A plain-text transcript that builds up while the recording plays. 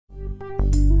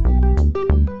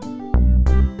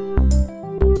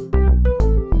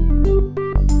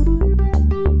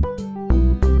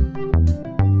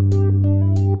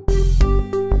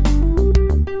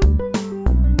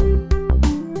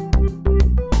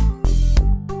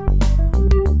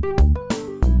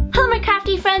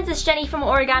it's Jenny from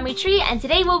Origami Tree, and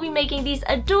today we'll be making these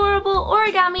adorable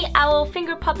origami owl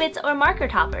finger puppets or marker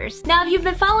toppers. Now, if you've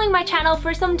been following my channel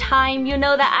for some time, you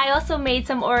know that I also made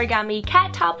some origami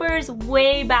cat toppers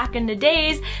way back in the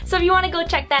days. So if you want to go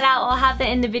check that out, I'll have that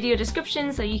in the video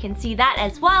description so you can see that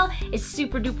as well. It's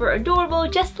super duper adorable,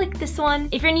 just like this one.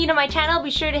 If you're new to my channel,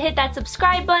 be sure to hit that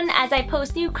subscribe button as I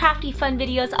post new crafty fun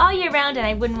videos all year round and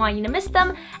I wouldn't want you to miss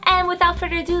them. And without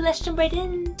further ado, let's jump right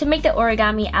in. To make the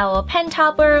origami owl pen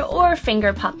topper or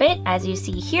finger puppet, as you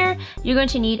see here, you're going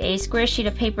to need a square sheet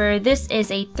of paper. This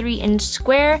is a 3-inch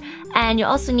square, and you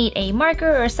also need a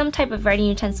marker or some type of writing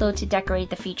utensil to decorate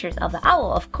the features of the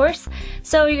owl, of course.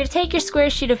 So you're going to take your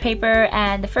square sheet of paper,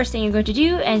 and the first thing you're going to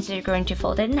do is you're going to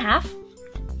fold it in half.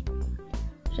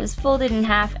 Just fold it in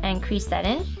half and crease that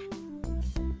in.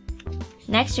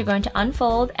 Next, you're going to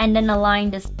unfold and then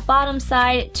align this bottom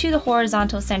side to the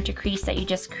horizontal center crease that you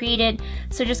just created.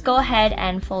 So just go ahead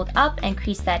and fold up and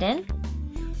crease that in.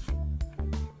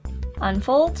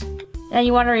 Unfold. Then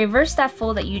you want to reverse that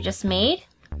fold that you just made.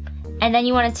 And then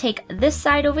you want to take this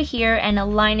side over here and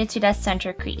align it to that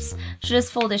center crease. So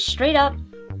just fold it straight up,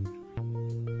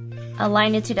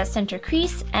 align it to that center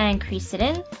crease and crease it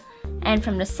in. And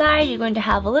from the side, you're going to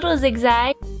have a little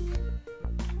zigzag.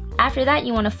 After that,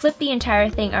 you want to flip the entire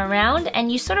thing around,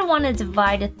 and you sort of want to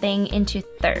divide the thing into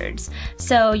thirds.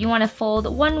 So you want to fold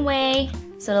one way,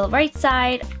 so the right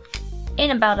side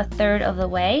in about a third of the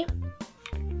way.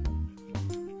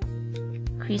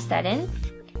 Crease that in.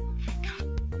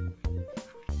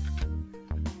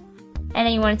 And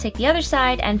then you want to take the other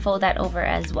side and fold that over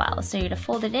as well. So you're going to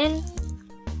fold it in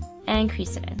and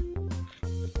crease it in.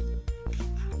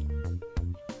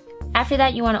 After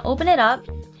that, you want to open it up.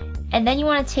 And then you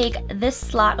want to take this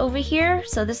slot over here,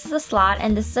 so this is a slot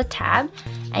and this is a tab,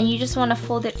 and you just want to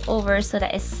fold it over so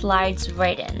that it slides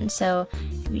right in. So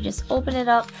if you just open it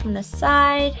up from the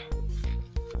side,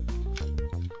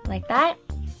 like that,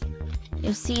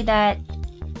 you'll see that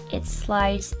it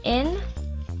slides in,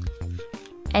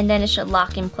 and then it should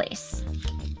lock in place.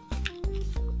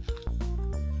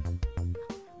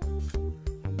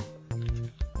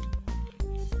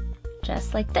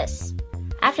 Just like this.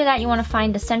 After that, you want to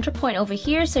find the center point over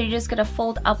here, so you're just going to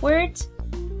fold upwards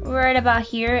right about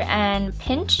here and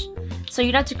pinch. So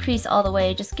you don't have to crease all the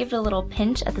way, just give it a little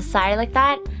pinch at the side like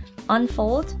that.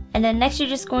 Unfold, and then next you're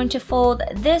just going to fold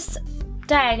this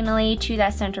diagonally to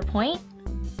that center point.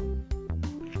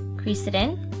 Crease it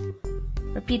in.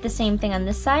 Repeat the same thing on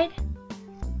this side,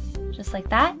 just like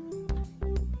that.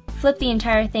 Flip the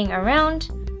entire thing around,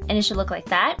 and it should look like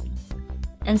that.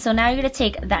 And so now you're going to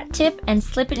take that tip and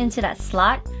slip it into that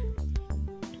slot.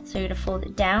 So you're going to fold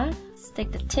it down,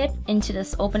 stick the tip into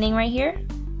this opening right here,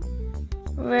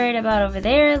 right about over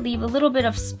there. Leave a little bit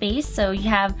of space so you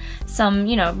have some,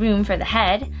 room for the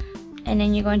head. And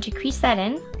then you're going to crease that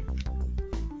in.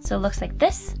 So it looks like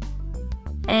this.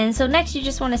 And so next you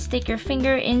just want to stick your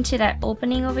finger into that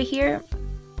opening over here.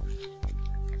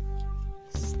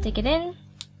 Stick it in.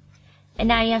 And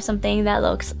now you have something that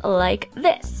looks like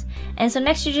this. And so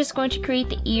next you're just going to create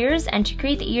the ears, and to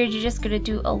create the ears you're just going to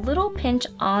do a little pinch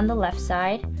on the left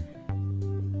side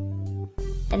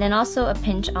and then also a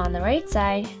pinch on the right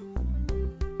side.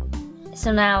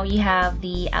 So now you have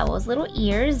the owl's little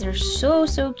ears. They're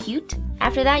so cute.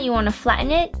 After that, you want to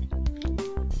flatten it,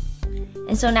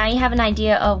 and so now you have an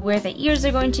idea of where the ears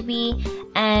are going to be,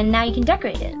 and now you can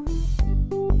decorate it.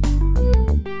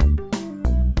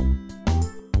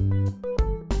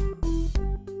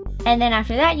 And then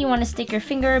after that, you want to stick your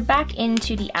finger back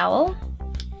into the owl,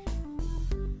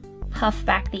 puff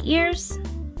back the ears,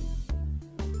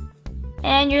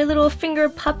 and your little finger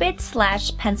puppet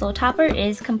 / pencil topper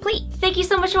is complete. Thank you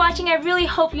so much for watching. I really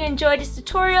hope you enjoyed this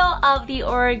tutorial of the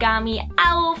origami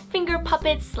owl finger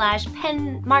puppet /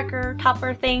 pen marker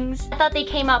topper things. I thought they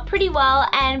came out pretty well,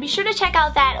 and be sure to check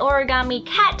out that origami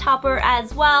cat topper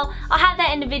as well. I'll have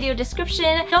that in the video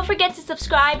description. Don't forget to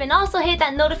subscribe and also hit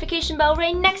that notification bell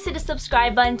right next to the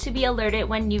subscribe button to be alerted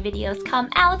when new videos come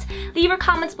out. Leave your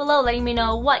comments below letting me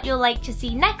know what you'll like to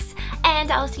see next, and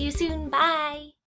I'll see you soon. Bye!